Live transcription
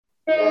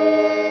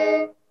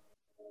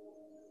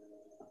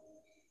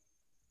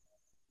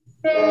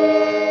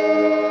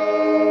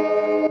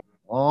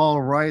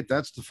right,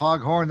 that's the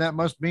foghorn. That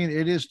must mean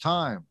it is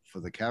time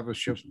for the Cavas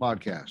Ships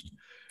podcast,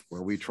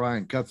 where we try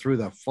and cut through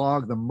the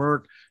fog, the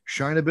murk,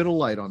 shine a bit of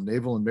light on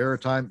naval and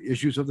maritime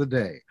issues of the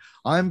day.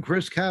 I'm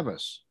Chris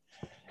Cavas.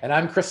 And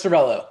I'm Chris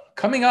Sorello.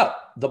 Coming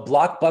up, the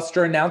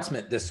blockbuster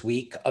announcement this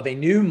week of a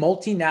new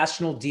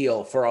multinational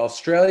deal for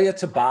Australia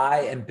to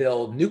buy and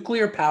build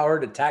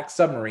nuclear-powered attack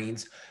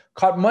submarines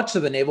caught much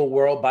of the naval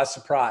world by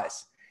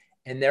surprise.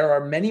 And there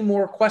are many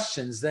more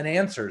questions than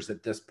answers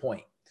at this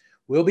point.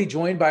 We'll be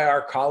joined by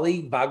our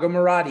colleague Vago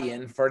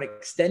Muradian for an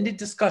extended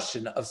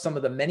discussion of some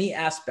of the many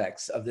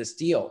aspects of this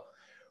deal,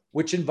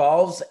 which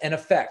involves and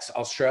affects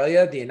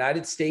Australia, the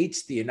United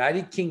States, the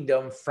United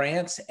Kingdom,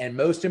 France, and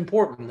most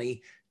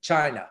importantly,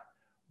 China.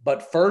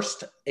 But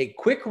first, a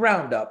quick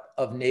roundup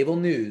of naval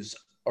news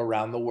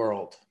around the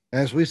world.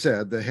 As we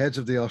said, the heads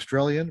of the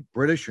Australian,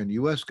 British, and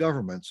U.S.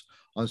 governments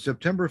on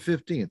September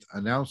 15th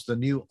announced the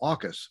new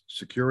AUKUS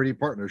security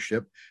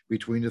partnership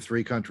between the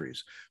three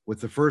countries,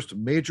 with the first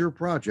major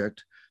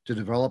project to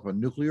develop a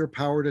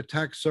nuclear-powered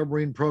attack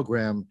submarine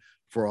program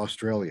for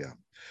Australia.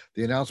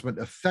 The announcement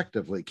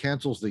effectively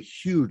cancels the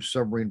huge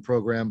submarine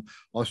program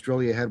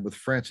Australia had with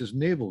France's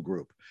naval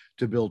group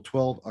to build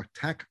 12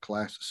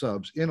 attack-class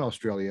subs in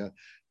Australia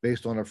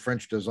based on a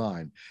French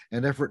design,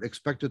 an effort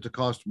expected to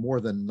cost more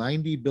than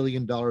 $90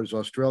 billion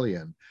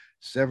Australian,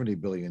 70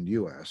 billion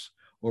US,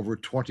 over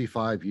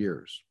 25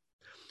 years.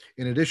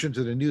 In addition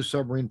to the new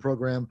submarine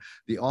program,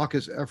 the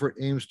AUKUS effort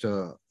aims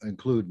to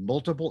include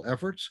multiple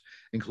efforts,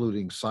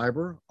 including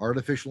cyber,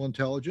 artificial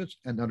intelligence,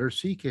 and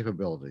undersea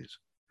capabilities.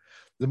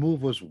 The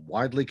move was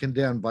widely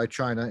condemned by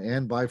China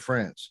and by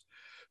France,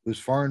 whose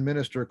foreign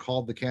minister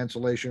called the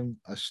cancellation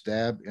a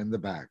stab in the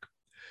back.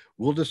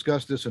 We'll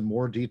discuss this in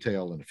more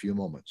detail in a few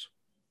moments.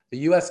 The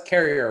U.S.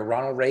 carrier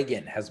Ronald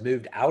Reagan has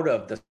moved out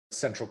of the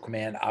Central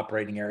Command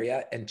operating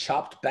area and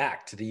chopped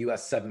back to the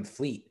U.S. 7th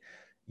Fleet.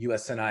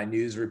 USNI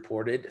News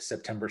reported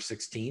September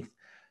 16th.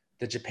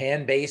 The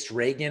Japan-based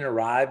Reagan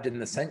arrived in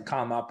the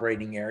CENTCOM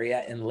operating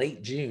area in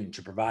late June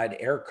to provide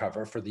air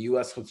cover for the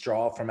U.S.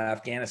 withdrawal from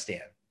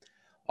Afghanistan.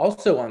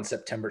 Also on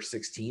September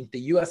 16th,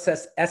 the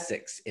USS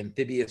Essex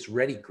Amphibious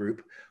Ready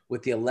Group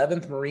with the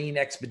 11th Marine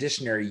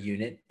Expeditionary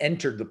Unit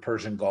entered the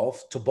Persian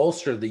Gulf to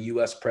bolster the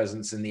U.S.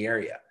 presence in the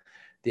area.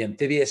 The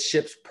amphibious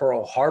ships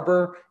Pearl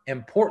Harbor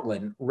and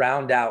Portland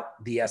round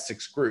out the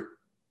Essex group.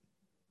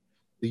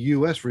 The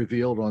U.S.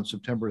 revealed on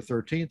September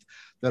 13th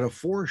that a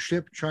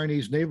 4-ship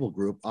Chinese naval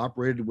group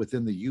operated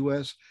within the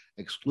U.S.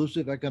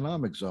 exclusive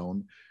economic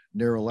zone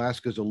near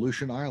Alaska's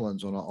Aleutian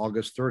Islands on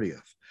August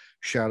 30th,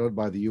 shadowed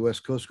by the U.S.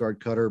 Coast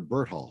Guard cutter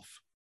Bertholf.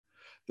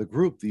 The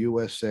group, the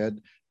U.S. said,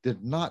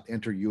 did not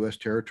enter U.S.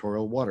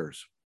 territorial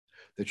waters.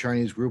 The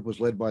Chinese group was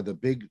led by the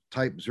big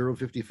Type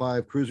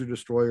 055 cruiser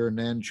destroyer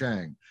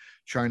Nanchang,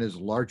 China's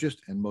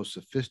largest and most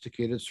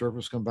sophisticated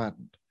surface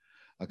combatant,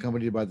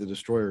 accompanied by the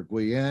destroyer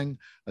Guiyang,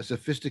 a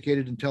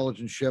sophisticated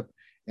intelligence ship,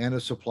 and a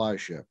supply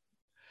ship.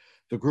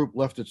 The group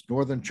left its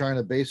northern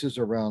China bases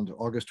around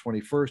August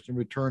 21st and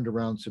returned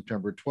around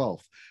September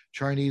 12th.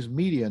 Chinese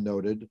media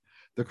noted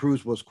the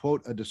cruise was,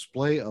 quote, a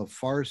display of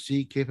far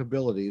sea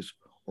capabilities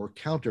or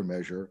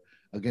countermeasure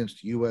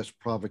against U.S.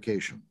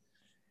 provocation.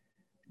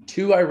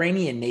 2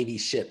 Iranian Navy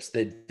ships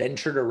that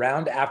ventured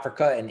around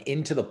Africa and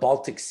into the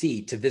Baltic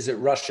Sea to visit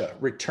Russia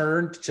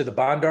returned to the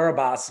Bandar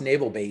Abbas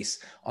naval base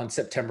on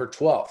September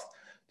 12th.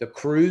 The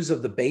cruise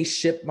of the base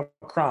ship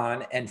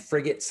Makran and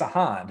frigate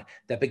Sahand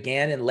that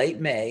began in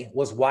late May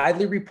was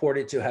widely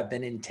reported to have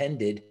been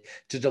intended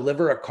to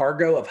deliver a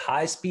cargo of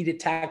high-speed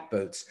attack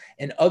boats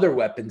and other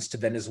weapons to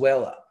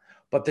Venezuela.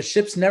 But the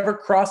ships never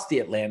crossed the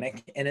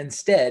Atlantic and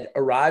instead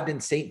arrived in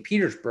St.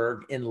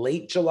 Petersburg in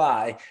late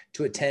July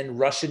to attend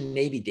Russian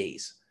Navy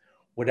Days.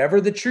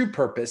 Whatever the true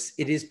purpose,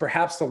 it is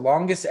perhaps the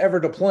longest ever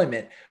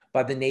deployment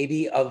by the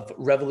Navy of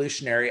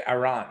Revolutionary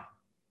Iran.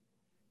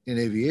 In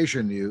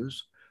aviation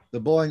news, the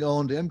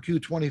Boeing-owned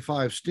MQ-25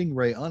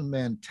 Stingray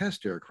unmanned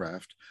test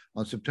aircraft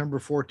on September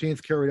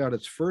 14th carried out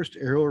its first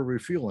aerial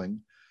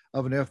refueling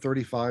of an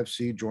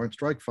F-35C Joint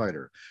Strike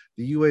Fighter.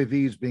 The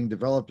UAV is being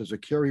developed as a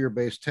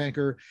carrier-based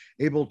tanker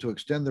able to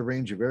extend the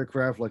range of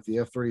aircraft like the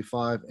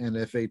F-35 and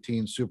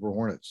F-18 Super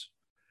Hornets.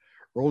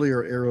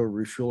 Earlier aerial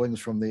refuelings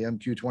from the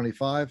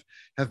MQ-25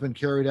 have been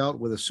carried out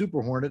with a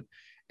Super Hornet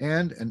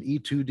and an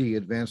E-2D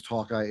Advanced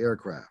Hawkeye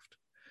aircraft.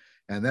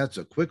 And that's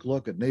a quick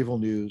look at naval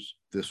news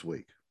this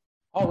week.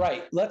 All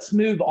right, let's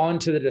move on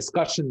to the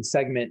discussion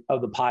segment of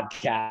the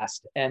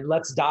podcast, and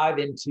let's dive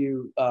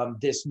into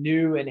this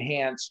new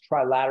enhanced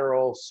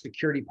trilateral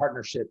security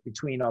partnership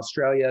between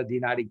Australia, the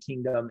United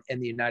Kingdom, and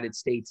the United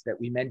States that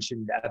we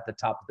mentioned at the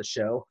top of the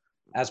show.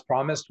 As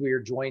promised, we are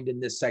joined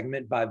in this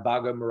segment by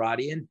Vago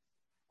Muradian.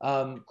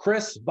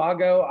 Chris,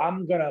 Vago,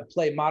 I'm going to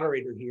play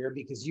moderator here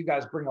because you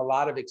guys bring a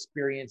lot of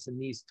experience in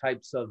these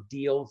types of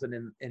deals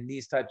and in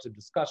these types of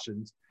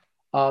discussions.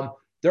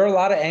 There are a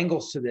lot of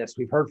angles to this.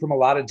 We've heard from a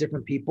lot of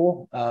different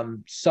people.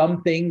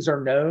 Some things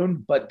are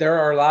known, but there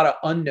are a lot of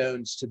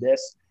unknowns to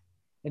this.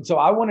 And so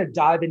I want to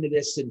dive into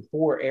this in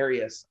 4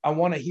 areas. I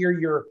want to hear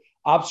your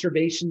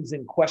observations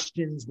and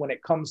questions when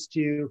it comes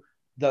to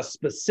the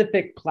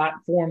specific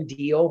platform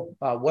deal,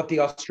 what the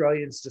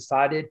Australians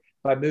decided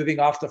by moving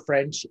off the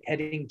French,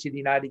 heading to the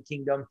United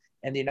Kingdom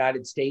and the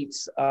United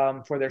States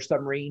for their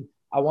submarine.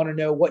 I want to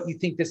know what you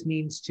think this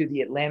means to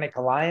the Atlantic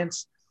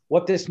Alliance,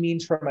 what this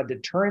means from a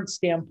deterrent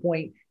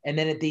standpoint, and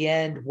then at the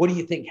end, what do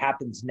you think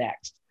happens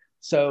next?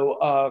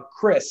 So,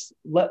 Chris,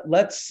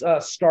 let's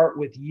start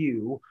with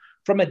you.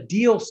 From a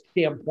deal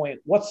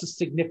standpoint, what's the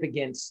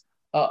significance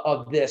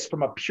of this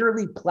from a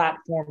purely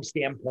platform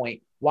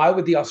standpoint? Why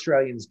would the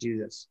Australians do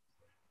this?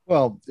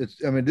 Well,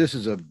 this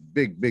is a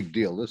big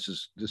deal. This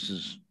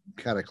is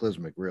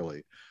cataclysmic,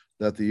 really,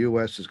 that the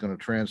U.S. is going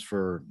to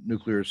transfer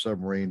nuclear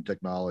submarine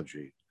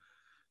technology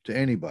to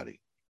anybody.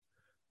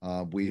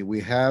 We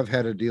have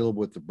had a deal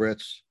with the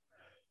Brits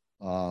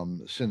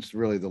since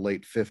really the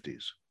late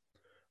 50s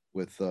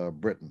with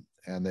Britain,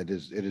 and it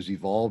has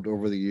evolved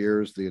over the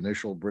years. The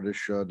initial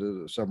British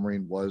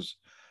submarine was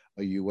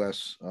a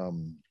U.S.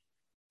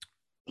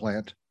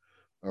 Plant,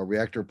 a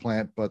reactor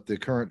plant, but the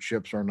current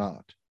ships are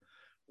not.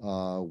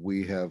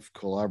 We have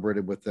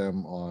collaborated with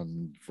them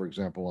on, for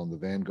example, on the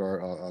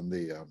Vanguard, on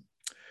the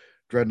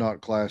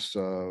Dreadnought class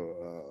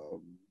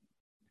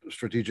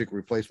strategic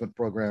replacement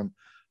program.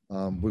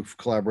 We've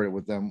collaborated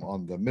with them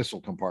on the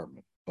missile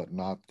compartment, but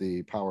not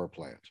the power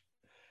plant.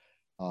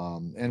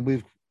 And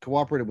we've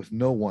cooperated with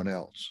no one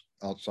else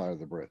outside of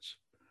the Brits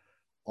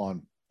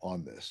on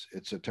this.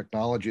 It's a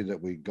technology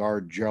that we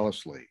guard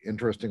jealously.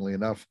 Interestingly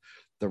enough,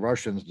 the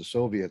Russians, the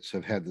Soviets,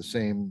 have had the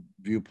same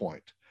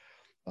viewpoint.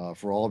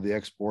 For all of the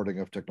exporting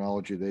of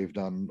technology they've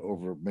done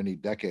over many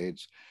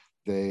decades,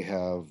 they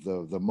have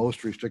the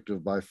most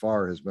restrictive by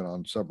far has been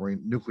on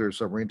nuclear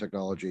submarine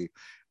technology.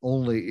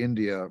 Only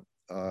India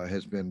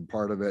has been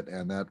part of it,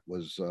 and that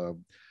was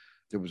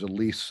there was a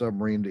leased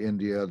submarine to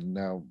India.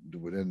 Now,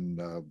 then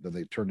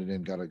they turned it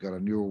in, got a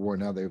newer war.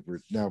 Now they've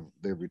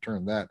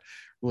returned that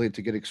really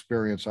to get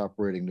experience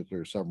operating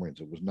nuclear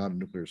submarines. It was not a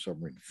nuclear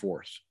submarine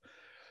force.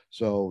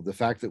 So the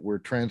fact that we're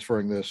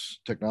transferring this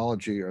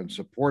technology and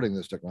supporting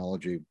this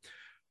technology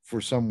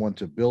for someone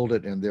to build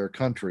it in their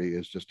country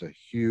is just a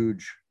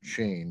huge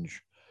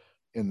change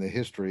in the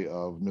history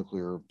of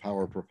nuclear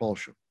power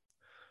propulsion.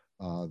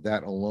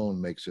 That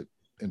alone makes it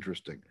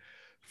interesting.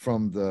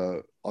 From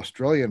the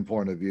Australian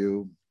point of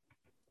view,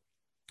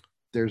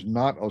 there's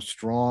not a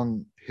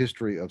strong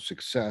history of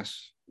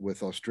success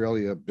with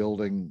Australia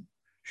building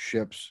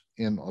ships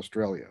in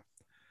Australia.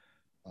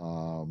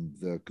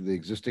 The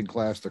existing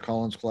class, the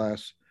Collins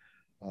class,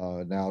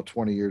 now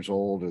 20 years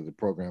old, or the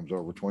program's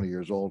over 20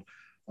 years old,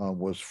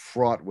 was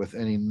fraught with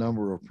any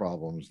number of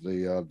problems.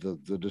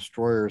 The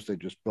destroyers they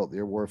just built, the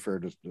air warfare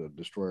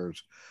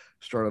destroyers,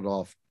 started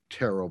off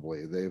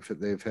terribly.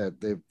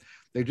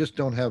 They just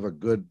don't have a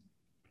good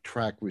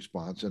track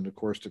response, and of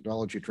course,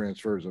 technology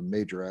transfer is a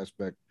major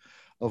aspect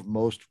of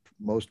most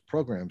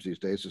programs these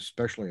days,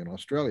 especially in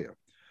Australia.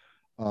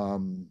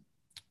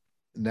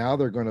 Now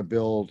they're going to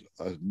build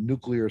a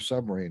nuclear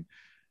submarine.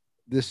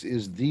 This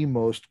is the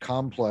most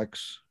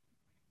complex,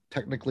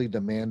 technically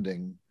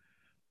demanding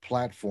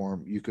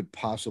platform you could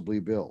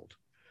possibly build,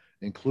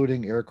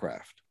 including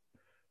aircraft.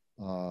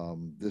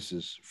 This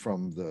is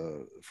from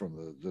the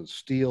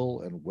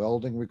steel and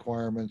welding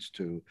requirements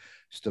to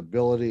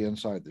stability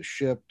inside the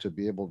ship to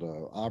be able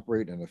to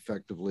operate and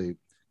effectively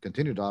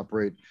continue to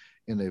operate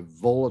in a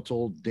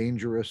volatile,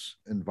 dangerous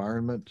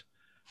environment,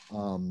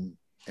 and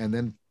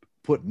then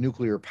put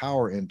nuclear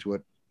power into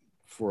it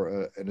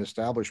for an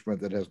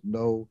establishment that has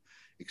no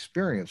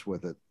experience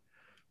with it.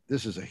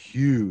 This is a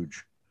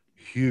huge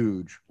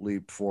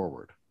leap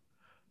forward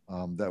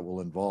that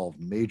will involve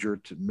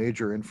major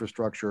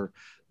infrastructure,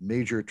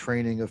 major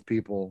training of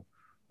people,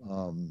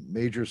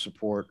 major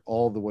support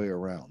all the way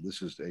around.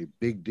 This is a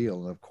big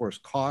deal, and of course,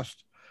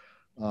 cost.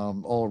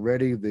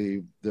 Already,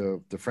 the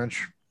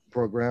French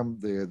program,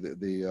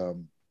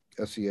 the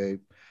SEA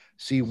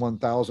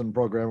C-1000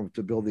 program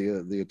to build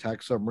the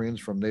attack submarines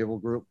from Naval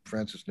Group,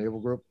 Francis Naval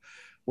Group,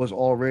 was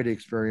already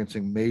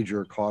experiencing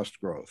major cost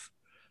growth,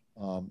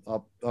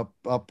 up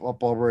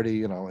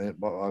already,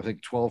 I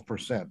think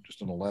 12%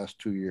 just in the last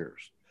 2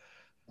 years.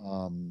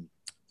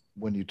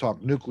 When you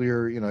talk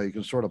nuclear, you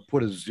can sort of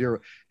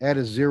add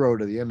a zero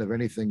to the end of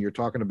anything you're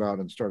talking about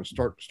and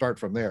start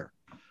from there.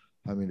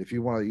 I mean, if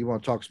you want to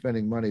talk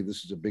spending money,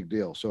 this is a big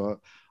deal.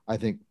 So I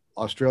think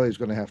Australia is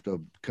going to have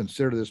to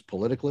consider this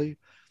politically.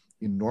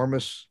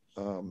 Enormous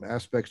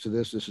aspects to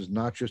this. This is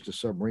not just a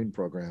submarine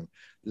program.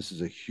 This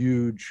is a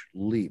huge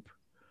leap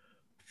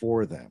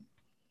for them.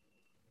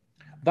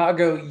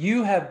 Vago,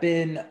 you have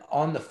been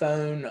on the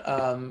phone,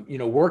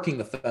 working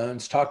the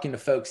phones, talking to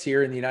folks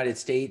here in the United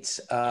States,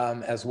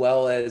 as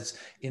well as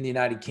in the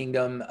United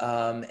Kingdom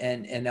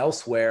and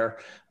elsewhere,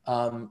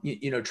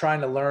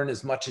 trying to learn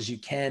as much as you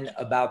can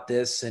about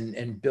this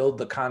and build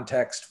the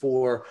context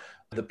for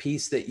the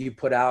piece that you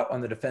put out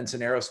on the Defense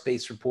and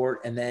Aerospace Report,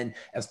 and then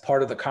as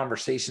part of the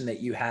conversation that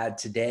you had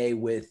today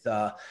with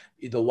the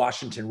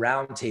Washington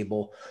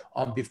Roundtable.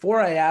 Before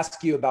I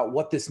ask you about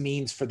what this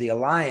means for the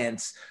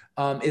alliance,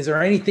 Is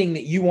there anything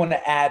that you want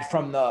to add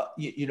from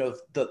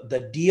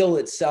the deal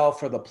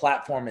itself or the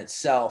platform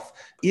itself?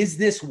 Is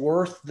this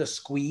worth the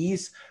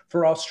squeeze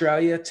for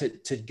Australia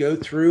to go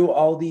through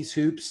all these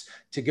hoops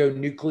to go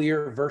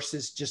nuclear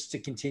versus just to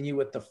continue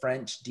with the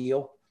French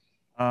deal?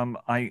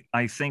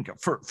 I think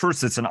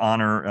first, it's an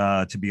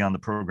honor to be on the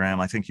program.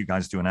 I think you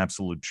guys do an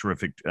absolute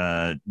terrific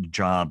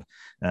job,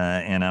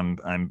 and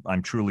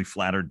I'm truly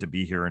flattered to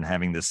be here and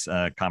having this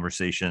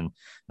conversation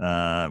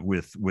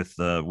with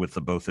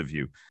the both of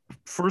you.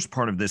 First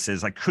part of this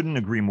is I couldn't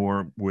agree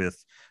more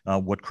with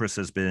what Chris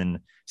has been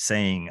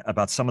saying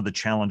about some of the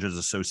challenges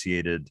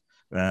associated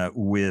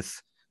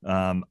with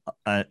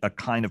a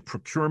kind of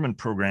procurement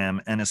program,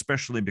 and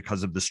especially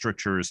because of the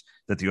strictures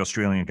that the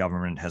Australian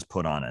government has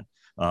put on it.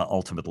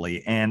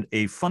 Ultimately. And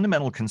a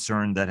fundamental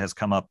concern that has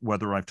come up,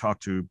 whether I've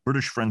talked to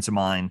British friends of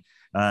mine,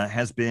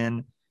 has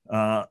been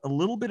a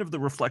little bit of the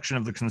reflection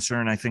of the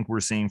concern I think we're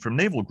seeing from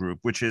Naval Group,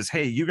 which is,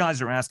 hey, you guys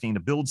are asking to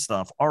build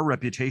stuff. Our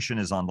reputation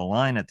is on the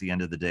line at the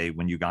end of the day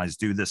when you guys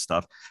do this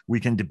stuff.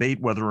 We can debate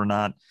whether or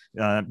not,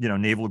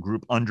 Naval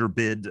Group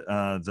underbid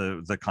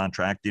the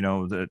contract.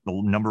 The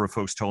number of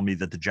folks told me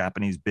that the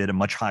Japanese bid a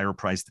much higher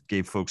price that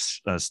gave folks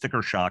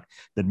sticker shock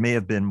that may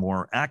have been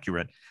more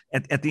accurate.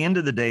 At the end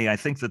of the day, I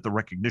think that the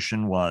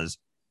recognition was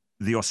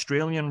the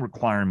Australian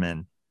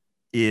requirement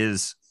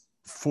is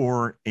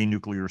for a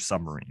nuclear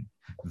submarine.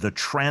 The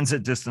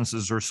transit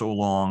distances are so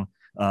long.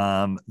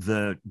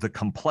 The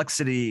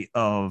complexity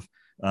of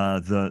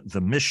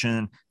the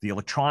mission, the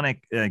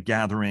electronic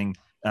gathering,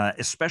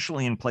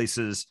 especially in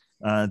places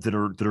that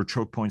are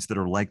choke points that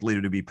are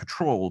likely to be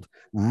patrolled,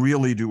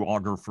 really do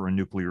augur for a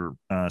nuclear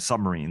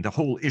submarine. The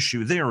whole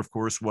issue there, of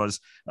course,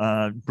 was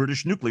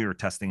British nuclear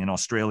testing in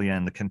Australia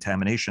and the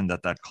contamination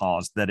that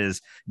caused. That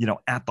is,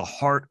 at the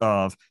heart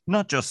of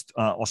not just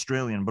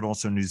Australian, but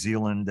also New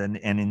Zealand and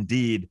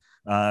indeed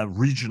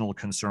regional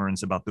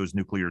concerns about those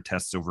nuclear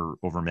tests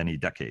over many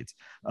decades.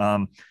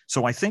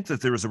 So I think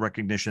that there is a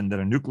recognition that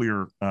a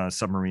nuclear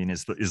submarine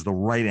is the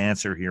right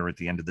answer here at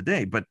the end of the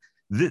day. But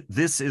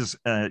this is,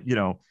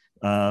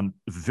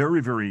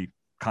 very, very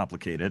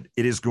complicated.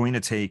 It is going to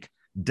take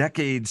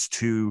decades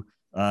to,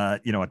 I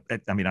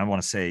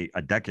want to say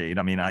a decade.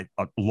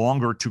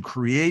 Longer to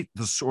create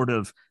the sort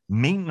of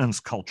maintenance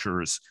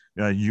cultures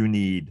you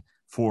need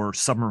for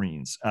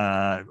submarines,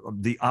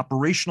 the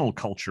operational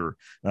culture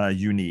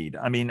you need.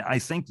 I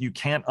think you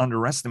can't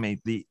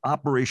underestimate the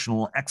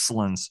operational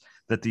excellence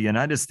that the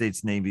United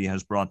States Navy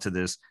has brought to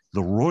this,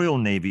 the Royal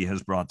Navy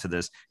has brought to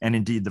this, and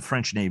indeed the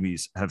French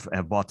navies have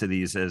brought to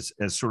these as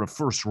sort of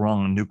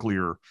first-rung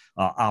nuclear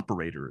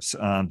operators.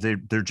 They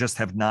just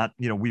have not,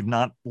 we've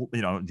not,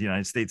 the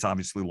United States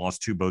obviously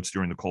lost 2 boats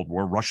during the Cold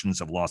War. Russians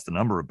have lost a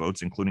number of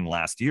boats, including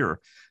last year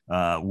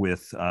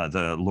with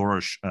the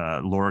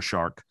Laura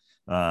Shark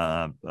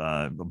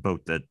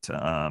boat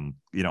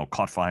that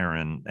caught fire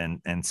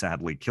and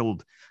sadly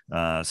killed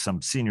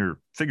some senior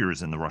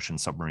figures in the Russian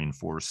submarine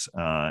force,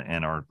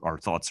 and our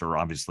thoughts are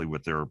obviously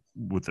with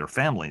their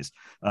families.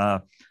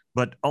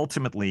 But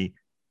ultimately,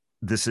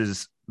 this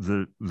is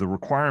the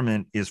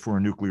requirement is for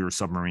a nuclear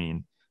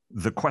submarine.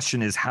 The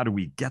question is, how do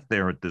we get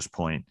there at this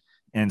point?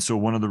 And so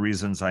one of the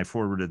reasons I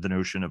forwarded the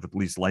notion of at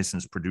least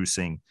licensed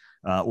producing,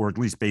 or at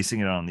least basing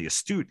it on the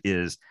Astute,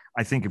 is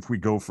I think if we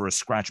go for a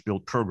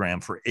scratch-built program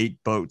for 8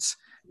 boats,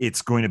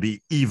 it's going to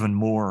be even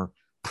more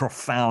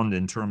profound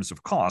in terms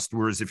of cost.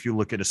 Whereas if you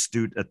look at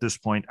Astute at this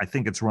point, I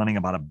think it's running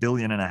about £1.5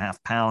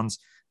 billion.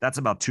 That's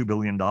about $2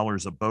 billion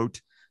a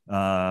boat.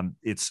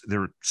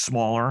 They're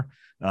smaller.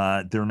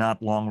 They're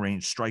not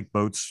long-range strike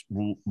boats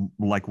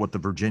like what the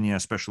Virginia,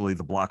 especially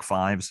the Block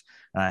 5s,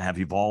 have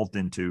evolved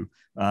into.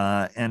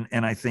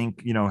 And I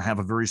think, have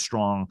a very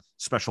strong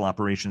special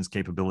operations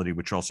capability,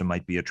 which also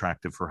might be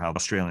attractive for how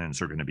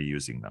Australians are going to be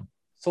using them.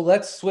 So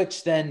let's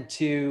switch then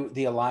to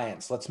the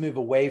alliance. Let's move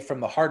away from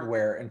the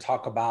hardware and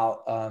talk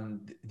about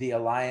the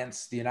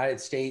alliance. The United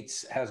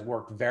States has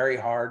worked very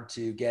hard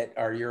to get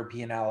our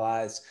European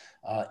allies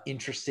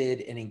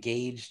interested and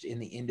engaged in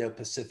the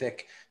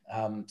Indo-Pacific,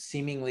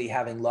 seemingly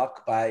having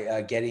luck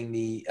by getting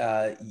the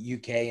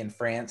UK and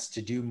France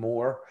to do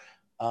more.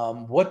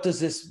 What does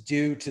this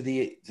do to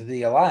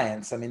the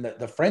alliance?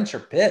 The French are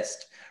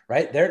pissed,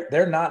 right?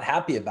 They're not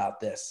happy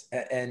about this,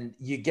 and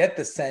you get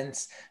the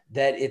sense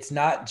that it's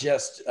not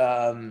just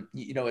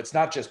it's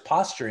not just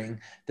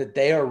posturing, that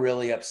they are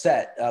really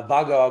upset.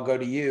 Vago, I'll go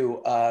to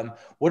you.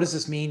 What does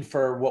this mean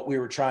for what we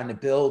were trying to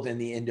build in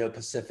the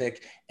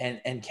Indo-Pacific,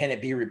 and can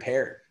it be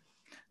repaired?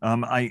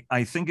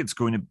 I think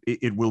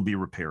it will be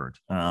repaired.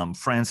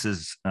 France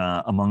is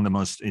among the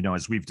most,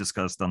 as we've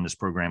discussed on this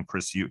program,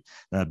 Chris,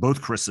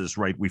 both Chris's,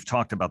 right? We've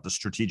talked about the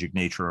strategic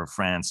nature of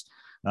France.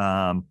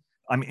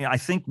 I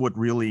think what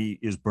really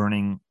is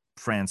burning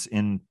France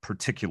in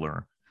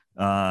particular.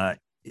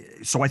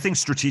 So I think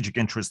strategic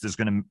interest is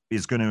going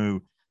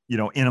to,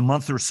 in a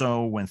month or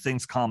so, when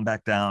things calm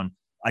back down,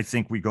 I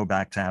think we go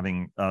back to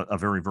having a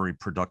very, very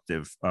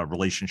productive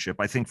relationship.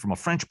 I think from a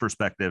French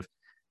perspective,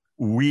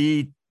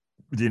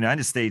 the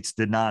United States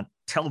did not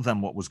tell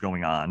them what was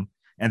going on.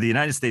 And the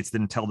United States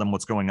didn't tell them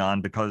what's going on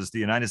because the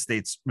United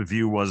States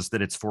view was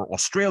that it's for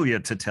Australia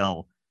to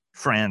tell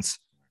France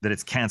that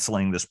it's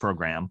canceling this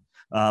program.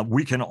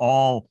 We can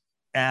all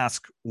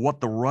ask what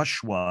the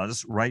rush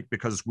was, right?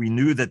 Because we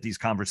knew that these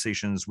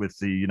conversations with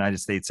the United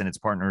States and its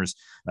partners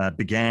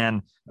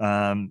began,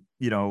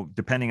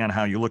 depending on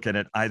how you look at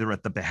it, either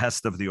at the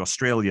behest of the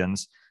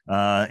Australians,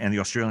 and the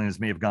Australians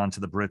may have gone to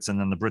the Brits and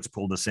then the Brits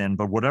pulled us in.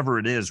 But whatever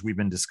it is, we've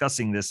been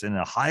discussing this in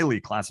a highly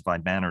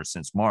classified manner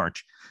since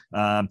March.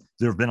 There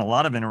have been a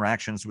lot of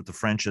interactions with the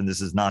French, and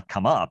this has not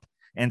come up.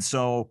 And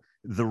so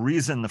the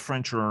reason the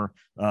French are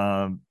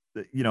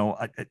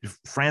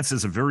France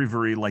is a very,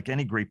 very, like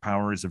any great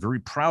power, is a very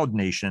proud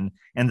nation.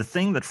 And the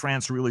thing that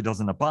France really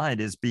doesn't abide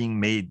is being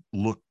made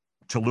look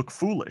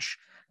foolish.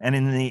 And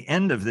in the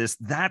end of this,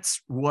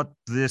 that's what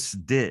this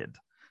did.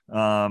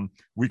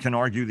 We can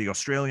argue the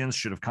Australians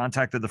should have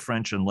contacted the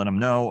French and let them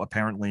know.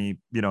 Apparently,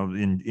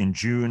 in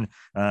June,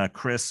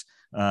 Chris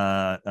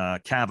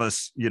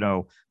Cavus,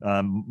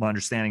 my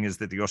understanding is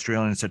that the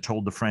Australians had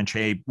told the French,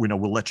 hey,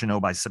 we'll let you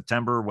know by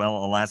September. Well,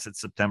 alas, it's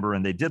September,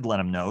 and they did let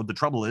them know. The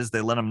trouble is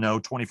they let them know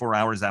 24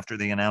 hours after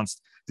they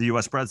announced, the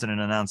US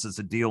president announces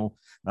a deal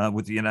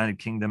with the United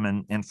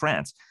Kingdom and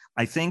France.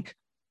 I think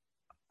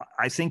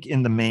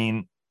in the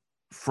main,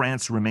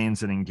 France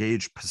remains an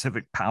engaged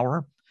Pacific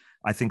power.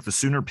 I think the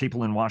sooner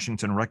people in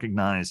Washington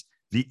recognize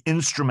the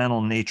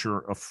instrumental nature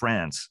of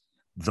France,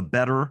 the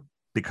better,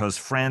 because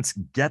France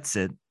gets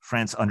it.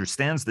 France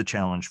understands the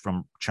challenge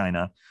from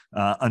China,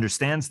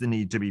 understands the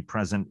need to be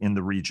present in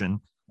the region,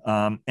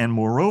 and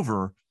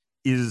moreover,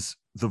 is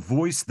the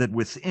voice that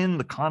within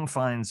the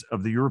confines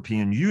of the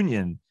European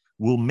Union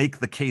will make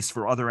the case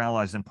for other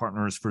allies and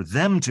partners for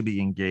them to be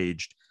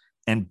engaged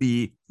and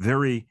be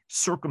very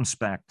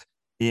circumspect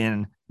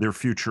in their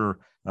future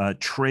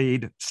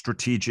trade,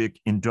 strategic,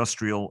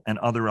 industrial, and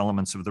other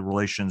elements of the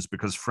relations,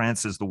 because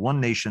France is the one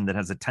nation that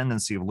has a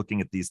tendency of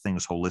looking at these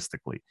things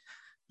holistically.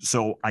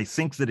 So I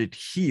think that it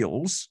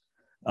heals.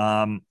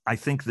 I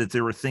think that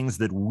there are things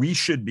that we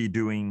should be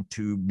doing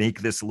to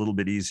make this a little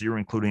bit easier,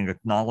 including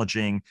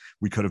acknowledging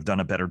we could have done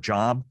a better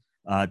job.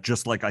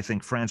 Just like I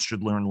think France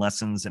should learn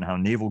lessons in how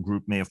Naval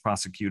Group may have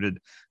prosecuted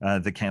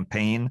the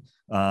campaign,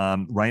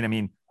 right? I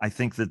mean, I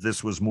think that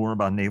this was more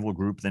about Naval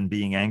Group than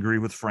being angry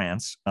with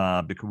France,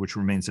 which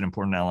remains an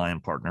important ally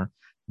and partner.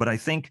 But I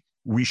think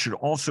we should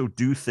also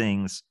do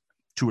things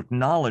to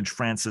acknowledge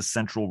France's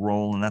central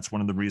role. And that's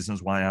one of the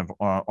reasons why I've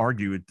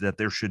argued that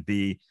there should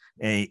be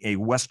a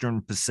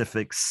Western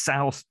Pacific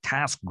South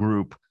task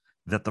group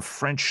that the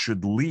French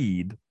should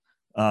lead,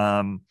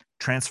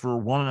 transfer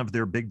one of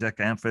their big deck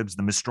amphibs,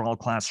 the Mistral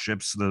class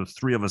ships. The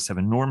three of us have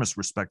enormous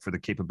respect for the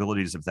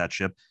capabilities of that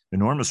ship,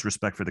 enormous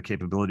respect for the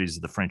capabilities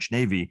of the French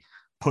Navy.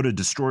 Put a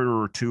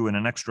destroyer or two and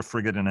an extra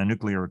frigate and a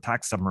nuclear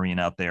attack submarine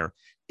out there.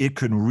 It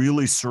could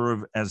really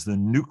serve as the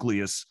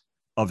nucleus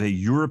of a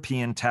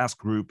European task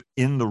group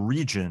in the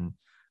region,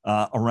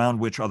 around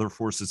which other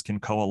forces can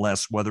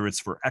coalesce, whether it's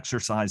for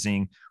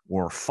exercising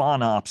or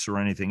fawn ops or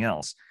anything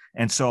else.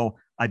 And so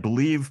I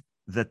believe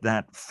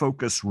that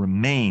focus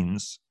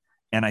remains.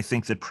 And I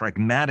think that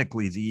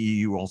pragmatically, the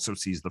EU also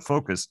sees the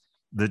focus.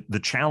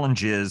 The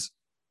challenge is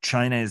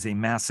China is a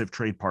massive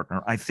trade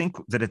partner. I think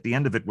that at the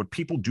end of it, what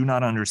people do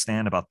not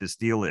understand about this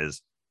deal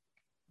is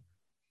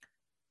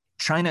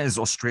China is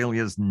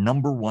Australia's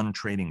 #1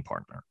 trading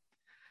partner.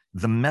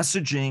 The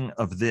messaging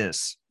of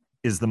this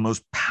is the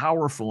most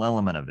powerful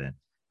element of it,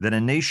 that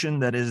a nation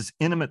that is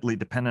intimately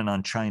dependent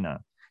on China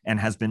and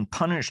has been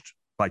punished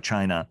by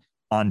China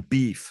on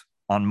beef,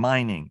 on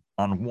mining,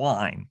 on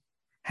wine,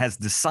 has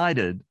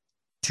decided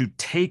to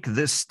take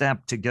this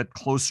step to get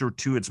closer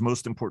to its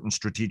most important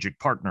strategic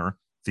partner,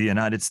 the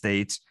United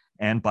States,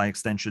 and by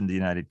extension, the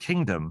United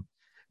Kingdom,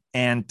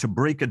 and to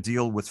break a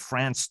deal with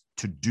France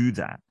to do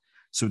that.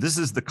 So this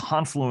is the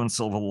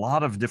confluence of a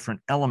lot of different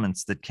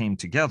elements that came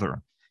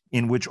together,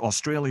 in which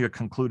Australia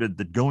concluded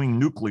that going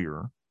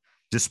nuclear,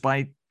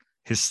 despite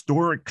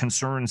historic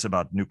concerns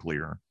about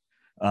nuclear,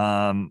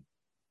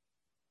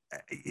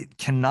 it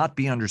cannot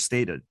be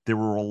understated. There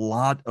were a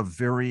lot of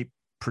very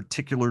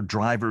particular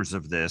drivers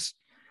of this.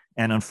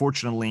 And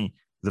unfortunately,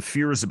 the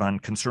fears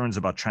about concerns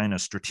about China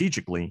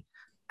strategically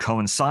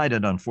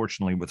coincided,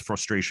 unfortunately, with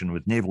frustration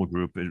with Naval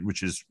Group,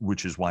 which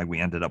is why we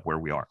ended up where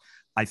we are.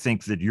 I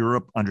think that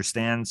Europe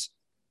understands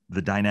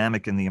the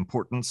dynamic and the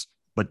importance,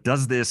 but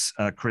does this,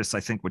 Chris,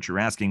 I think what you're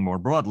asking more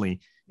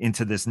broadly,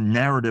 into this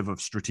narrative of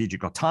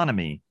strategic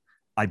autonomy,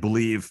 I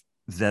believe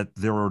that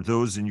there are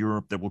those in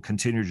Europe that will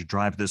continue to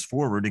drive this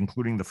forward,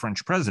 including the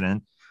French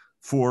president,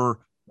 for,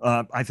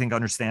 I think,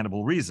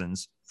 understandable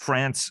reasons.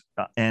 France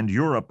and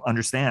Europe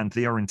understand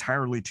they are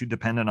entirely too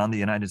dependent on the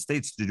United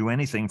States to do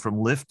anything from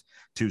lift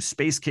to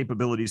space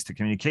capabilities to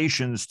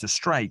communications to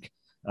strike.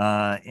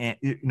 But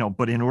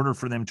in order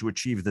for them to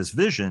achieve this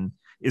vision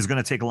is going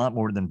to take a lot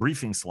more than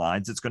briefing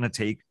slides. It's going to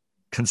take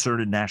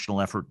concerted national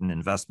effort and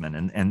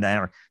investment. And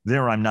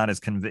there I'm not as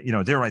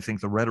convinced, there I think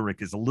the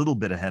rhetoric is a little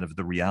bit ahead of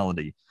the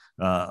reality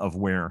of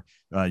where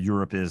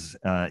Europe is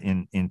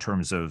in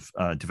terms of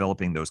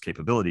developing those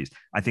capabilities.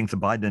 I think the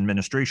Biden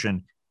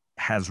administration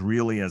has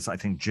really, as I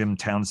think Jim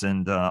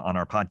Townsend on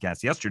our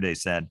podcast yesterday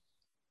said,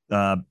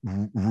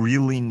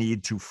 really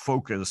need to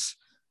focus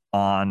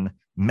on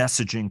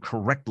messaging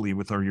correctly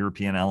with our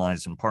European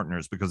allies and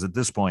partners, because at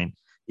this point,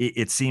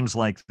 it seems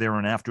like they're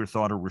an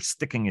afterthought, or we're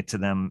sticking it to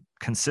them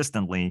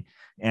consistently.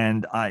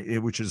 And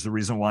which is the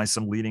reason why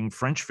some leading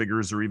French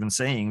figures are even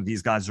saying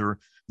these guys are,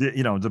 the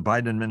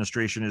Biden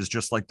administration is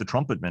just like the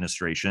Trump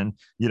administration,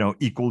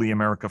 equally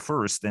America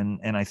first. And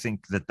I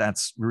think that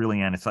that's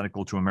really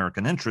antithetical to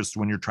American interests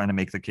when you're trying to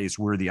make the case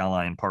we're the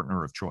ally and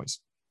partner of choice.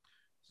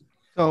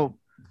 So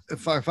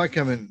if I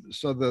come in,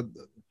 so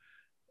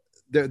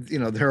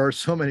there are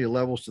so many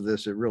levels to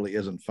this, it really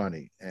isn't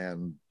funny.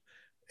 And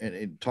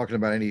talking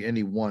about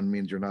any one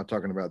means you're not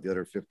talking about the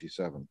other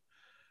 57.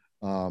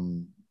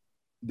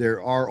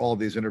 There are all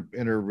these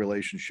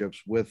interrelationships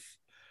with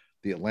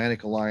the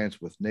Atlantic Alliance,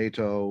 with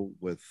NATO,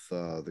 with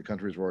the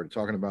countries we're already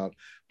talking about.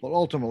 But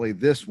ultimately,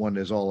 this one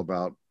is all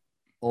about,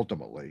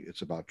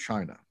 it's about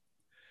China.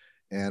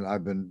 And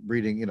I've been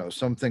reading,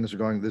 some things are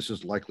going, this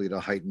is likely to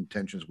heighten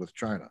tensions with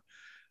China.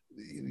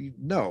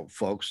 No,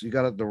 folks, you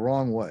got it the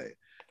wrong way.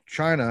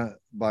 China,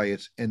 by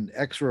its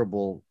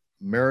inexorable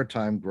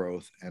maritime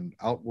growth and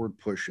outward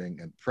pushing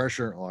and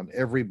pressure on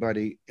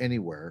everybody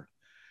anywhere,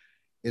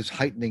 is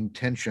heightening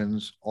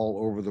tensions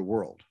all over the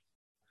world.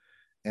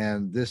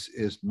 And this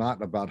is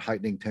not about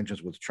heightening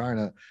tensions with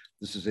China.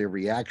 This is a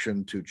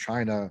reaction to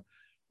China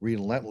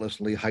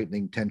relentlessly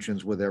heightening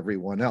tensions with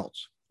everyone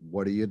else.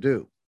 What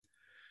do?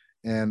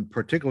 And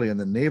particularly in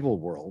the naval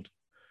world,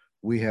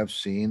 we have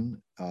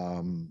seen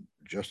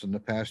just in the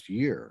past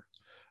year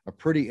a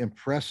pretty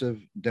impressive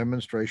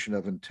demonstration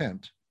of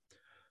intent,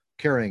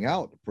 carrying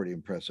out a pretty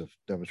impressive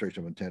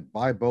demonstration of intent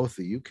by both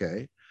the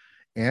UK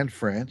and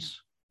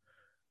France.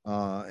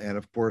 And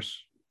of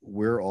course,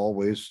 we're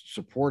always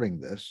supporting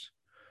this,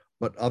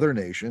 but other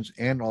nations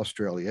and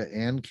Australia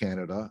and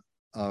Canada,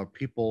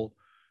 people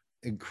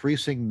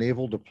increasing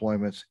naval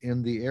deployments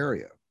in the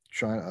area.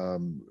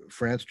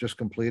 France just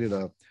completed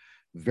a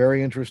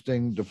very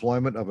interesting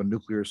deployment of a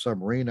nuclear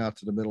submarine out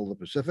to the middle of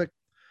the Pacific.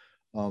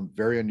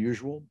 Very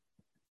unusual.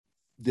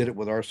 Did it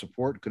with our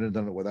support, couldn't have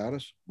done it without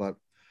us, but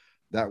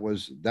that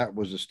was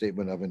a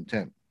statement of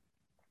intent.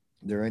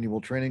 Their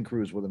annual training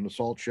cruise with an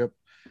assault ship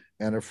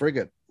and a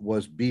frigate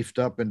was beefed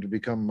up and to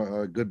become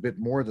a good bit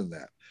more than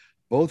that.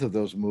 Both of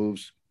those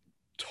moves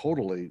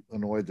totally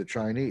annoyed the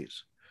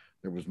Chinese.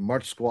 There was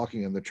much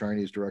squawking in the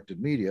Chinese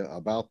directed media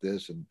about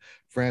this, and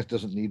France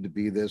doesn't need to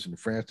be this, and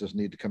France doesn't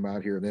need to come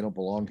out here, and they don't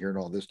belong here, and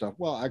all this stuff.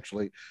 Well,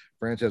 actually,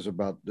 there's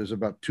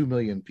about 2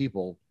 million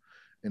people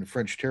in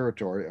French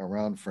territory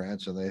around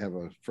France, and they have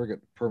a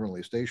frigate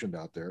permanently stationed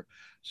out there.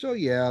 So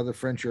yeah, the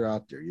French are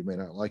out there. You may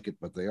not like it,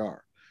 but they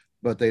are.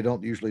 But they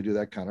don't usually do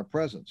that kind of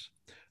presence.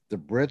 The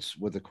Brits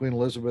with the Queen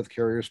Elizabeth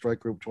Carrier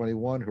Strike Group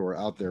 21, who are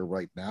out there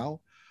right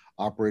now,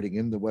 operating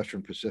in the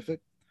Western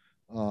Pacific,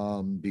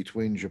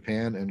 between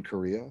Japan and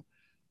Korea.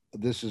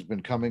 This has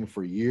been coming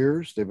for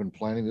years. They've been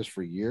planning this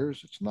for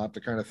years. It's not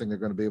the kind of thing they're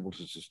going to be able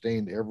to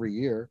sustain every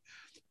year,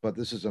 but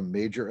this is a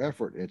major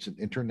effort. It's an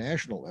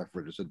international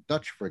effort. It's a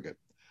Dutch frigate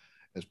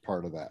as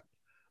part of that.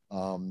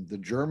 The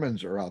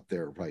Germans are out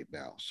there right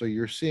now. So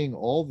you're seeing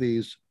all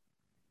these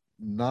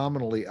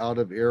nominally out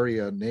of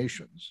area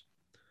nations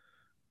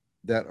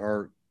that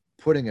are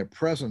putting a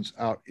presence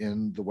out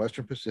in the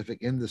Western Pacific,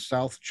 in the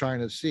South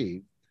China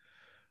Sea,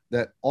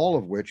 that all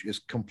of which is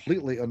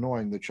completely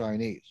annoying the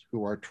Chinese,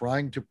 who are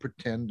trying to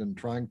pretend and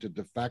trying to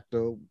de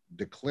facto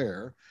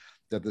declare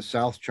that the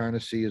South China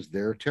Sea is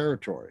their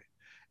territory.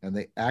 And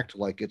they act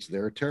like it's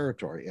their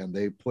territory. And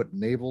they put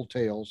naval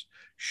tails,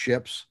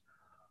 ships,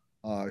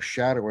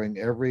 shadowing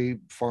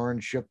every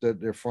foreign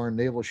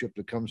naval ship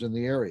that comes in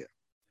the area,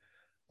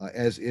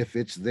 as if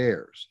it's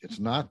theirs. It's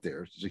not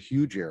theirs. It's a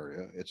huge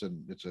area. It's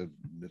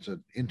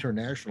an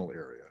international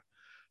area.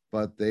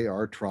 But they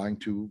are trying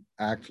to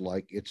act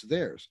like it's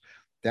theirs.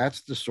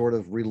 That's the sort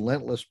of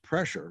relentless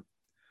pressure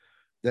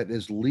that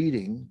is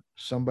leading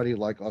somebody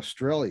like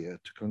Australia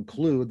to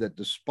conclude that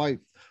despite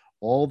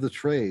all the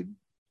trade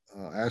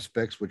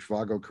aspects which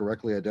Vago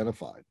correctly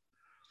identified,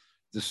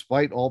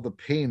 despite all the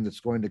pain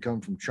that's going to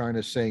come from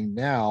China saying,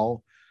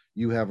 now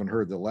you haven't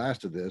heard the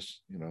last of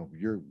this,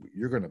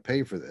 you're going to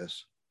pay for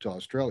this to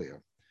Australia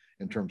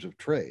in terms of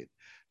trade.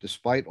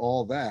 Despite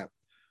all that,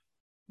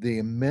 the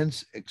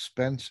immense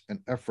expense and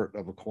effort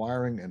of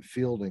acquiring and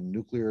fielding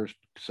nuclear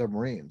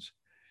submarines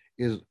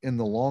is, in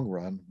the long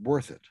run,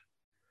 worth it.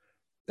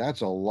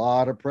 That's a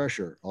lot of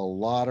pressure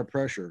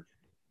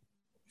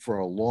for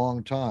a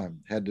long time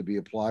had to be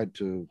applied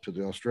to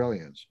the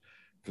Australians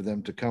for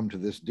them to come to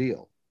this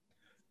deal,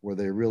 where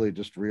they really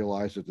just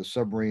realized that the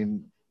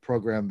submarine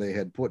program they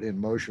had put in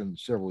motion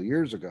several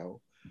years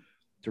ago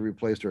to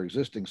replace their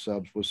existing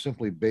subs was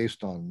simply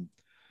based on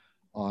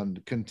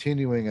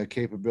continuing a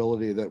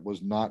capability that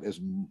was not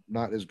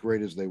as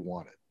great as they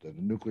wanted. The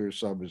nuclear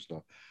sub is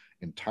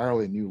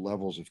entirely new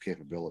levels of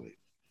capability.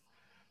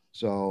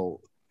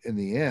 So in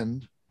the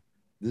end,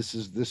 this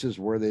is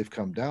where they've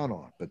come down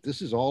on. But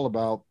this is all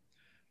about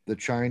the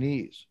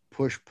Chinese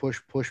push.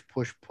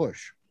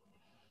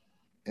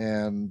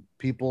 and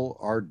people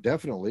are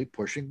definitely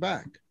pushing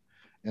back.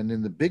 And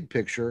in the big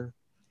picture,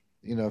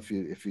 if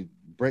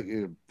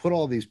you put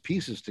all these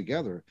pieces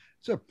together,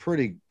 it's a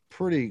pretty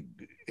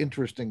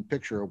interesting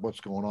picture of what's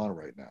going on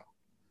right now,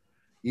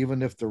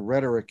 even if the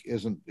rhetoric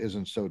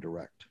isn't so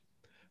direct.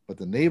 But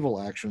the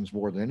naval actions,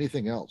 more than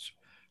anything else,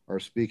 are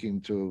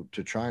speaking to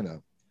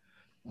China.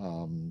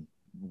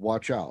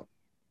 Watch out.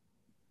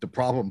 The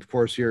problem, of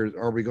course, here is,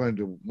 are we going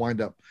to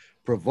wind up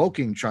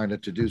provoking China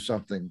to do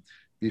something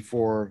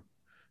before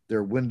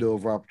their window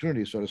of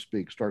opportunity, so to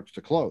speak, starts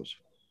to close?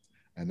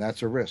 And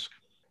that's a risk.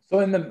 So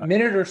in the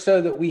minute or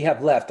so that we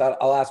have left,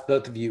 I'll ask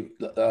both of you,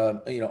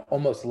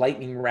 almost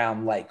lightning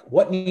round, like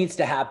what needs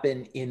to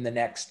happen in the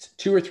next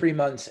 2 or 3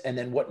 months, and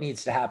then what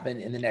needs to happen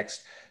in the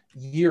next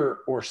year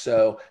or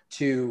so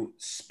to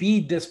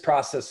speed this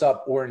process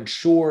up or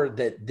ensure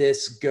that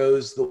this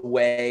goes the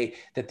way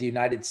that the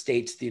United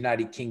States, the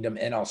United Kingdom,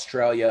 and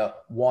Australia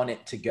want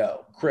it to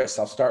go. Chris,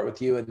 I'll start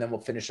with you, and then we'll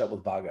finish up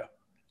with Vago.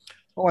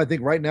 Oh, I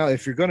think right now,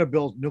 if you're going to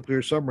build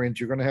nuclear submarines,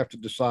 you're going to have to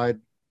decide,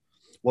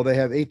 well, they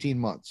have 18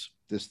 months,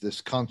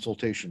 this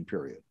consultation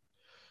period,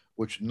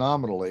 which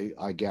nominally,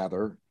 I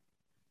gather,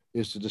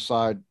 is to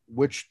decide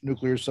which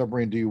nuclear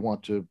submarine do you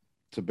want to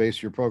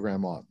base your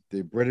program on,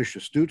 the British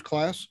Astute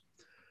class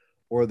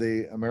or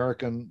the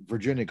American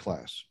Virginia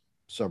class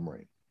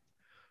submarine.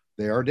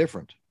 They are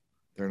different.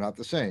 They're not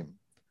the same.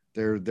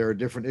 There are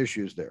different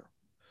issues there.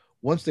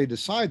 Once they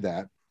decide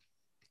that,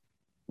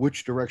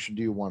 which direction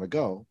do you want to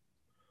go?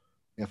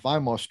 If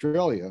I'm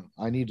Australia,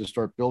 I need to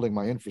start building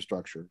my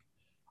infrastructure.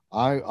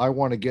 I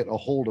want to get a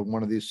hold of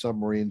one of these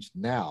submarines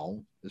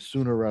now,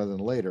 sooner rather than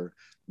later,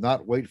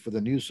 not wait for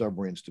the new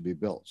submarines to be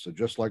built. So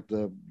just like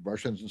the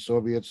Russians and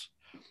Soviets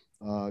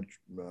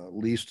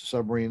leased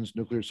submarines,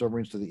 nuclear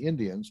submarines, to the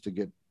Indians to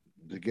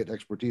get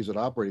expertise at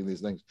operating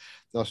these things,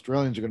 the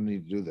Australians are going to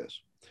need to do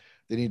this.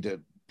 They need to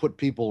put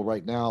people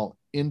right now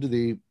into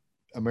the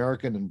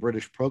American and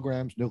British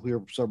programs, nuclear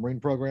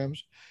submarine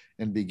programs,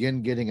 and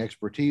begin getting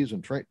expertise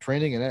and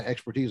training and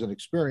expertise and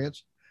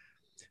experience.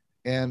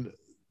 And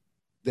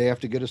they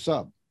have to get a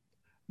sub.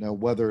 Now,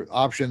 whether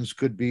options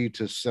could be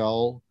to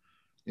sell,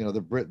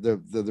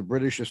 the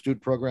British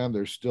Astute program,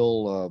 there's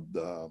still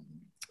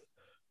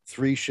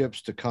 3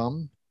 ships to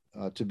come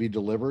to be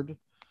delivered.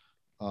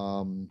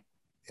 And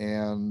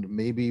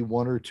maybe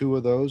 1 or 2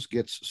 of those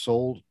gets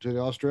sold to the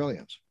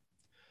Australians.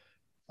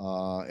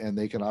 And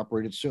they can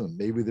operate it soon.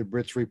 Maybe the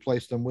Brits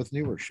replace them with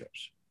newer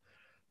ships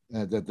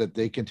that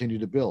they continue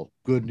to build.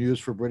 Good news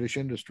for British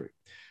industry.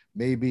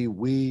 Maybe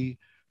we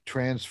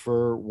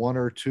transfer 1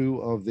 or 2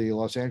 of the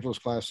Los Angeles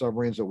class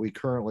submarines that we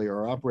currently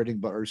are operating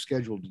but are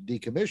scheduled to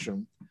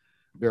decommission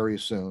very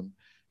soon.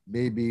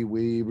 Maybe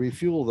we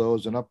refuel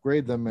those and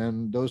upgrade them,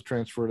 and those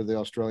transfer to the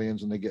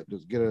Australians, and they get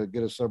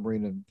a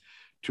submarine in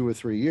 2 or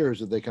 3 years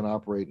that they can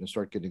operate and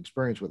start getting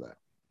experience with that.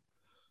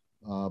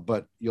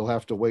 But you'll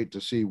have to wait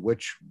to see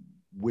which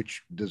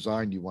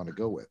design you want to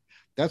go with.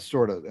 That's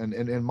sort of, and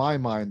in my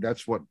mind,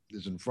 that's what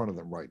is in front of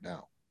them right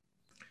now.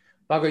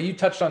 Vago, you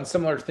touched on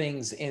similar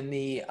things in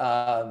the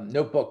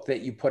notebook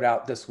that you put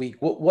out this week.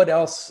 What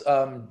else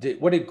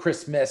what did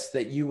Chris miss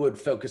that you would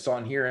focus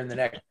on here in the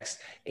next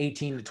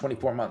 18 to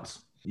 24 months?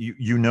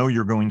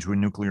 You're going to a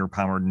nuclear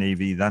powered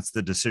Navy. That's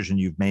the decision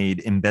you've made.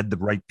 Embed the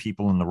right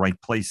people in the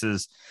right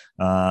places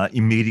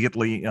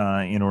immediately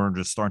in order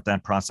to start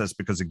that process.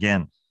 Because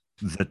again,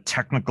 the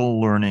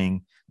technical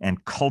learning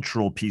and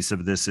cultural piece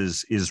of this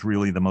is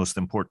really the most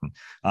important.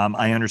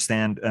 I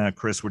understand,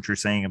 Chris, what you're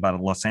saying about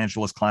Los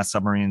Angeles class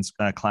submarines,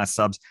 class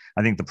subs.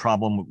 I think the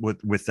problem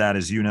with that,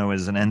 as you know,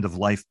 is an end of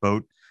life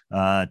boat.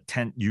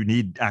 You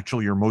need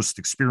actually your most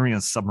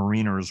experienced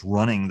submariners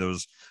running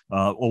those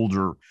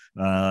older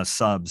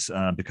subs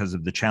because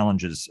of the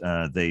challenges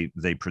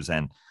they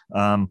present.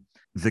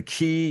 The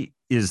key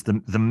is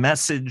the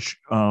message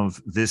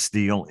of this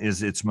deal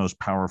is its most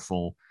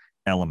powerful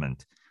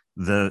element.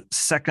 The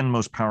second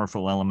most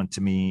powerful element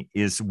to me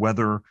is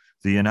whether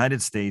the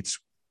United States,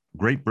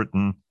 Great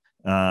Britain,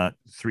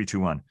 3, 2,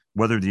 1,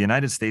 whether the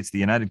United States, the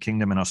United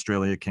Kingdom, and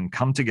Australia can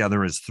come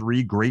together as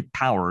 3 great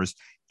powers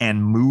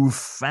and move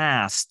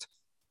fast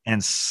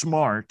and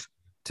smart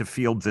to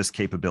field this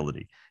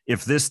capability.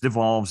 If this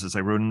devolves, as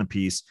I wrote in the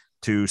piece,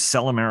 to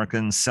sell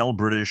American, sell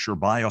British, or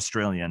buy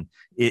Australian,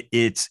 it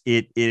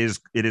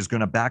is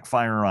going to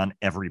backfire on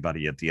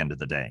everybody at the end of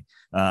the day,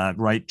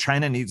 right?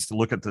 China needs to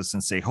look at this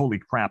and say, holy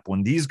crap,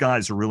 when these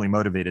guys are really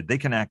motivated, they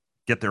can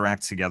get their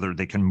acts together,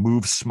 they can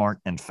move smart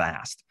and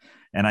fast.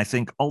 And I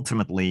think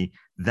ultimately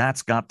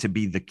that's got to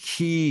be the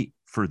key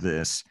for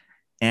this,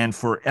 and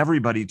for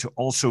everybody to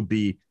also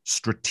be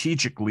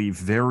strategically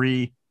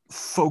very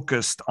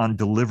focused on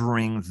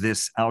delivering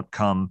this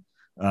outcome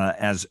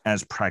as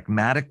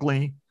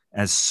pragmatically,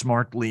 as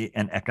smartly,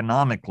 and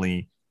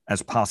economically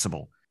as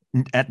possible.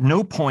 At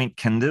no point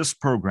can this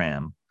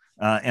program,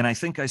 and I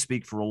think I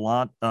speak for a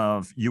lot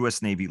of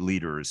U.S. Navy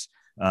leaders,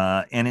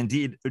 and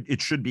indeed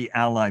it should be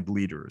allied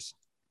leaders,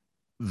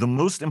 the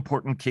most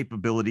important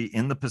capability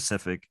in the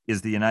Pacific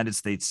is the United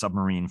States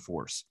submarine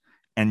force.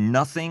 And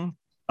nothing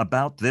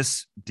about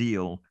this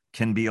deal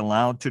can be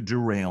allowed to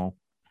derail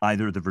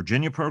either the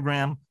Virginia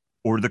program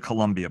or the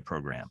Columbia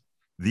program.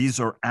 These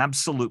are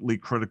absolutely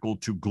critical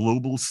to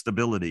global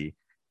stability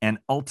and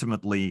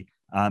ultimately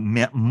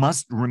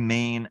must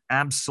remain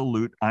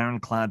absolute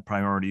ironclad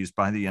priorities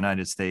by the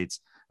United States.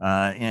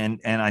 And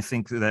I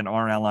think that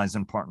our allies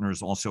and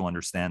partners also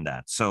understand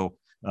that. So,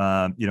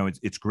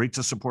 it's great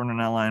to support an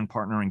ally and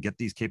partner and get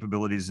these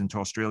capabilities into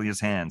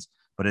Australia's hands.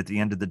 But at the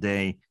end of the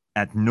day,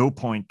 at no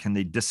point can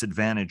they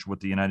disadvantage what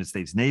the United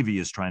States Navy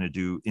is trying to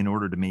do in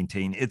order to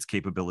maintain its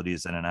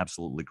capabilities at an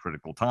absolutely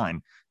critical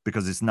time,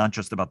 because it's not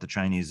just about the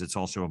Chinese, it's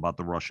also about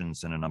the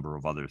Russians and a number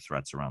of other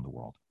threats around the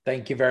world.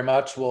 Thank you very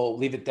much. We'll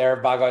leave it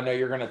there. Vago, I know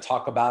you're going to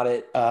talk about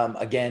it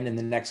again in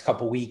the next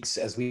couple of weeks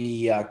as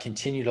we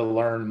continue to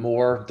learn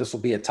more. This will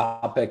be a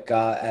topic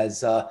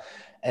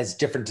as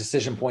different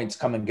decision points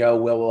come and go.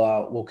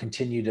 We'll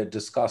continue to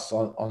discuss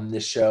on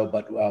this show,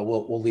 but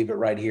we'll leave it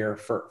right here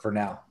for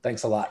now.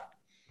 Thanks a lot.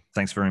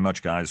 Thanks very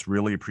much, guys.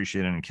 Really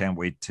appreciate it and can't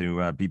wait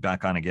to be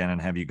back on again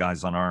and have you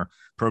guys on our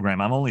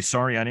program. I'm only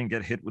sorry I didn't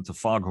get hit with the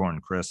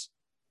foghorn, Chris.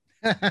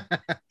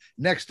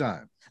 Next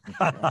time.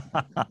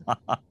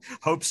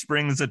 Hope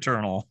springs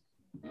eternal.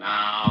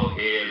 Now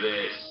hear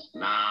this.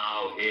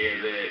 Now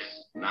hear this.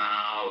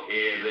 Now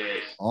hear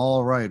this.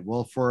 All right.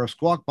 Well, for a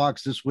Squawk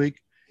Box this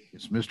week,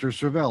 it's Mr.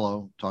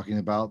 Cervello talking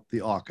about the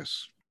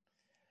AUKUS.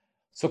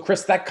 So,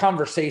 Chris, that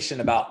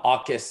conversation about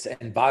AUKUS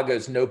and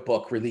Vago's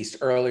notebook released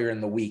earlier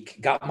in the week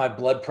got my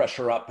blood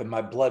pressure up and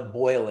my blood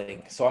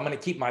boiling. So I'm going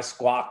to keep my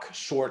squawk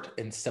short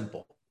and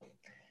simple.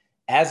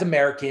 As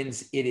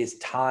Americans, it is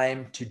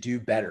time to do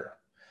better.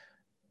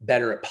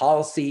 Better at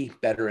policy,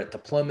 better at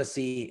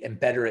diplomacy, and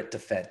better at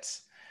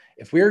defense.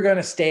 If we are going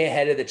to stay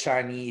ahead of the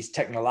Chinese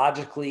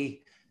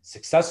technologically,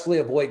 successfully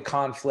avoid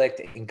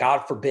conflict, and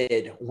God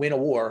forbid, win a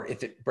war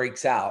if it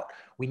breaks out,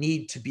 we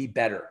need to be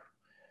better.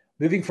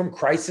 Moving from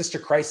crisis to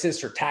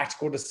crisis or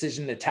tactical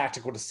decision to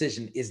tactical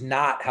decision is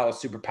not how a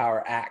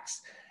superpower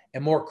acts.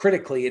 And more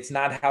critically, it's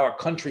not how a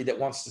country that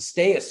wants to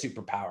stay a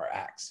superpower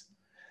acts.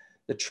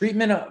 The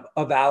treatment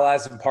of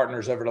allies and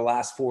partners over the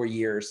last 4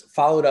 years,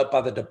 followed up by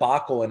the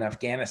debacle in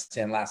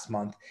Afghanistan last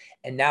month,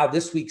 and now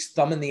this week's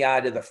thumb in the eye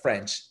to the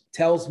French,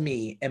 tells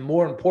me, and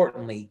more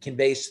importantly,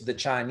 conveys to the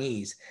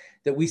Chinese,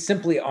 that we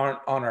simply aren't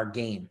on our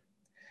game.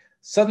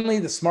 Suddenly,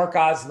 the smart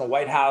guys in the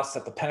White House,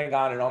 at the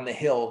Pentagon, and on the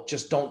Hill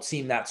just don't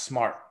seem that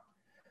smart.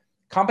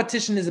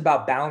 Competition is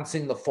about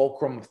balancing the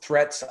fulcrum of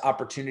threats,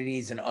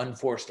 opportunities, and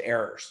unforced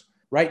errors.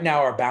 Right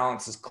now, our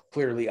balance is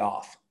clearly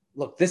off.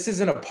 Look, this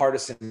isn't a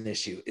partisan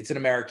issue. It's an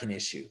American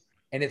issue.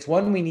 And it's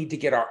one we need to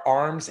get our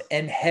arms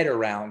and head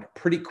around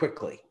pretty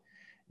quickly.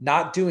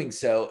 Not doing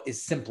so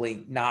is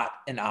simply not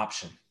an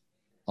option.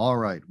 All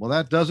right. Well,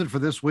 that does it for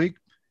this week.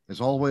 As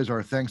always,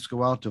 our thanks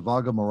go out to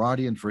Vago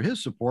Muradian for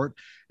his support,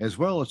 as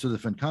well as to the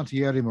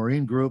Fincantieri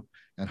Marine Group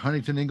and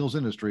Huntington Ingalls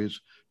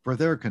Industries for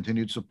their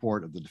continued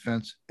support of the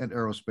defense and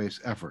aerospace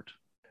effort.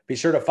 Be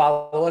sure to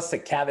follow us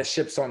at Cavis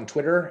Ships on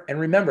Twitter. And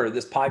remember,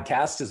 this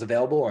podcast is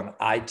available on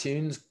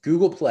iTunes,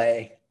 Google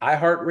Play,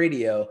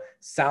 iHeartRadio,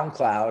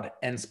 SoundCloud,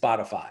 and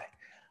Spotify.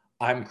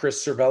 I'm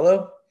Chris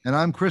Cervello. And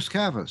I'm Chris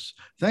Cavis.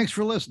 Thanks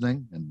for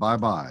listening, and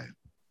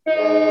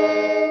bye-bye.